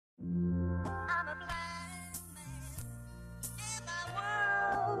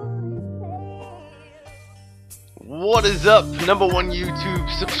What is up, #1 YouTube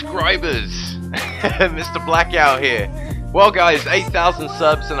subscribers? Mr. Blackout here. Well guys, 8,000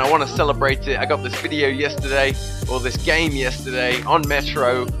 subs and I want to celebrate it. I got this video yesterday, or this game yesterday, on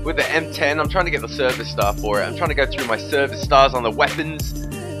Metro with the M10. I'm trying to get the service star for it. I'm trying to go through my service stars on the weapons.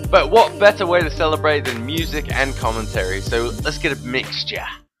 But what better way to celebrate than music and commentary? So let's get a mixture.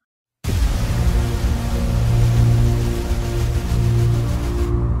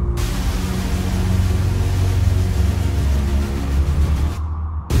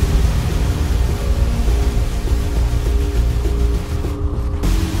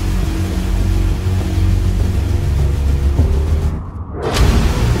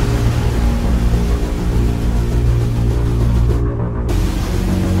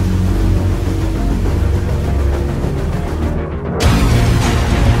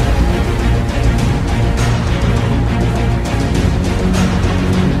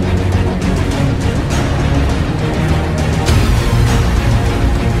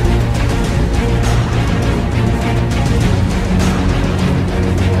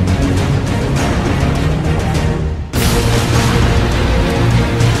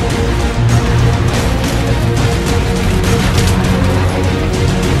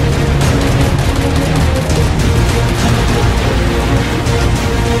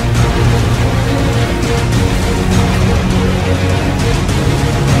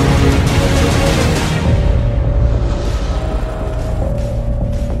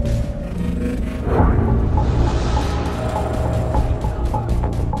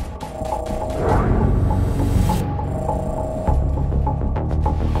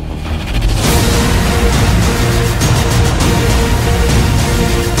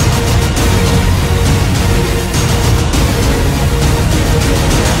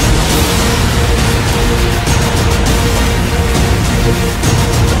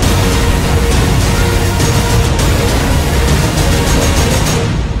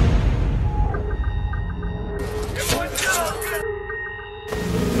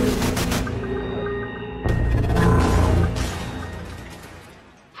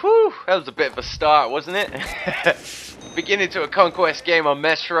 That was a bit of a start, wasn't it? Beginning to a conquest game on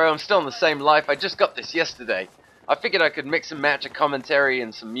Metro. I'm still in the same life. I just got this yesterday. I figured I could mix and match a commentary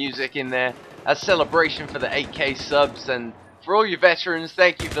and some music in there as celebration for the 8K subs. And for all you veterans,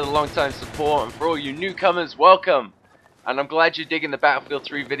 thank you for the long time support. And for all you newcomers, welcome. And I'm glad you're digging the Battlefield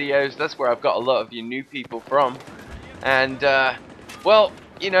 3 videos. That's where I've got a lot of you new people from. And, well,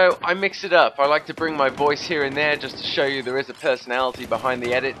 you know, I mix it up. I like to bring my voice here and there just to show you there is a personality behind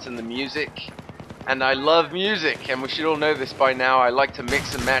the edits and the music. And I love music, and we should all know this by now. I like to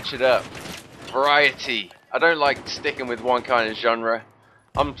mix and match it up. Variety. I don't like sticking with one kind of genre.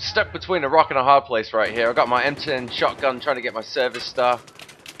 I'm stuck between a rock and a hard place right here. I've got my M10 shotgun trying to get my service star.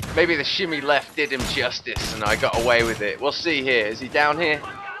 Maybe the shimmy left did him justice and I got away with it. We'll see here. Is he down here?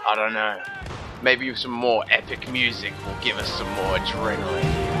 I don't know. Maybe some more epic music will give us some more adrenaline.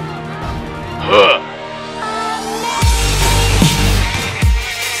 Huh.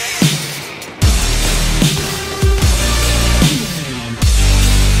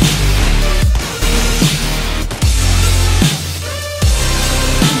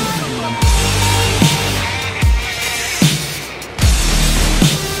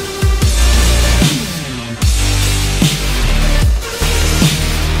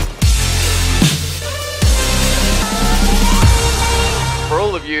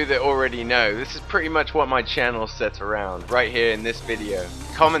 That already know, this is pretty much what my channel sets around right here in this video.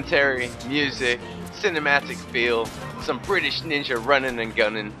 Commentary, music, cinematic feel, some British ninja running and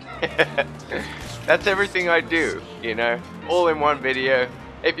gunning. That's everything I do, you know, all in one video.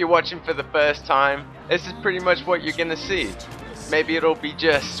 If you're watching for the first time, this is pretty much what you're gonna see. Maybe it'll be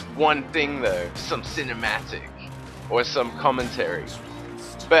just one thing though, some cinematic or some commentary.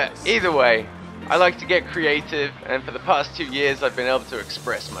 But either way, I like to get creative, and for the past 2 years I've been able to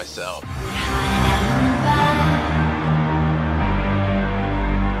express myself.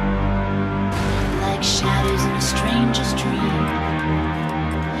 Like shadows in a stranger's dream,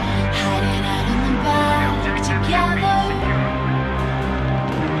 hiding out in the bar together.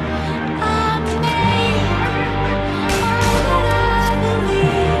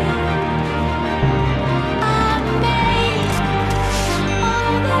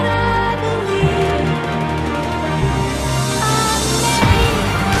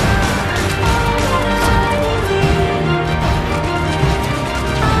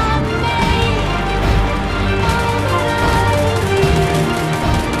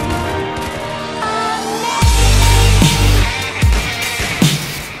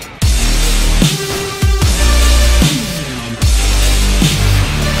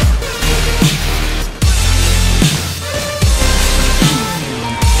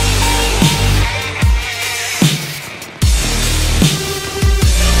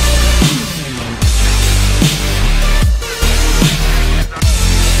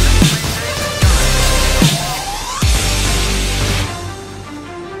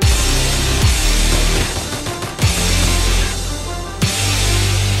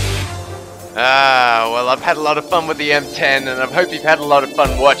 Well, I've had a lot of fun with the M10, and I hope you've had a lot of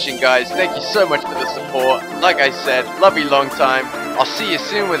fun watching, guys. Thank you so much for the support. Like I said, love you long time. I'll see you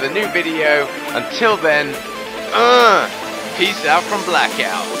soon with a new video. Until then, peace out from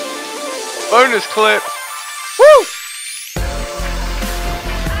Blackout. Bonus clip. Woo!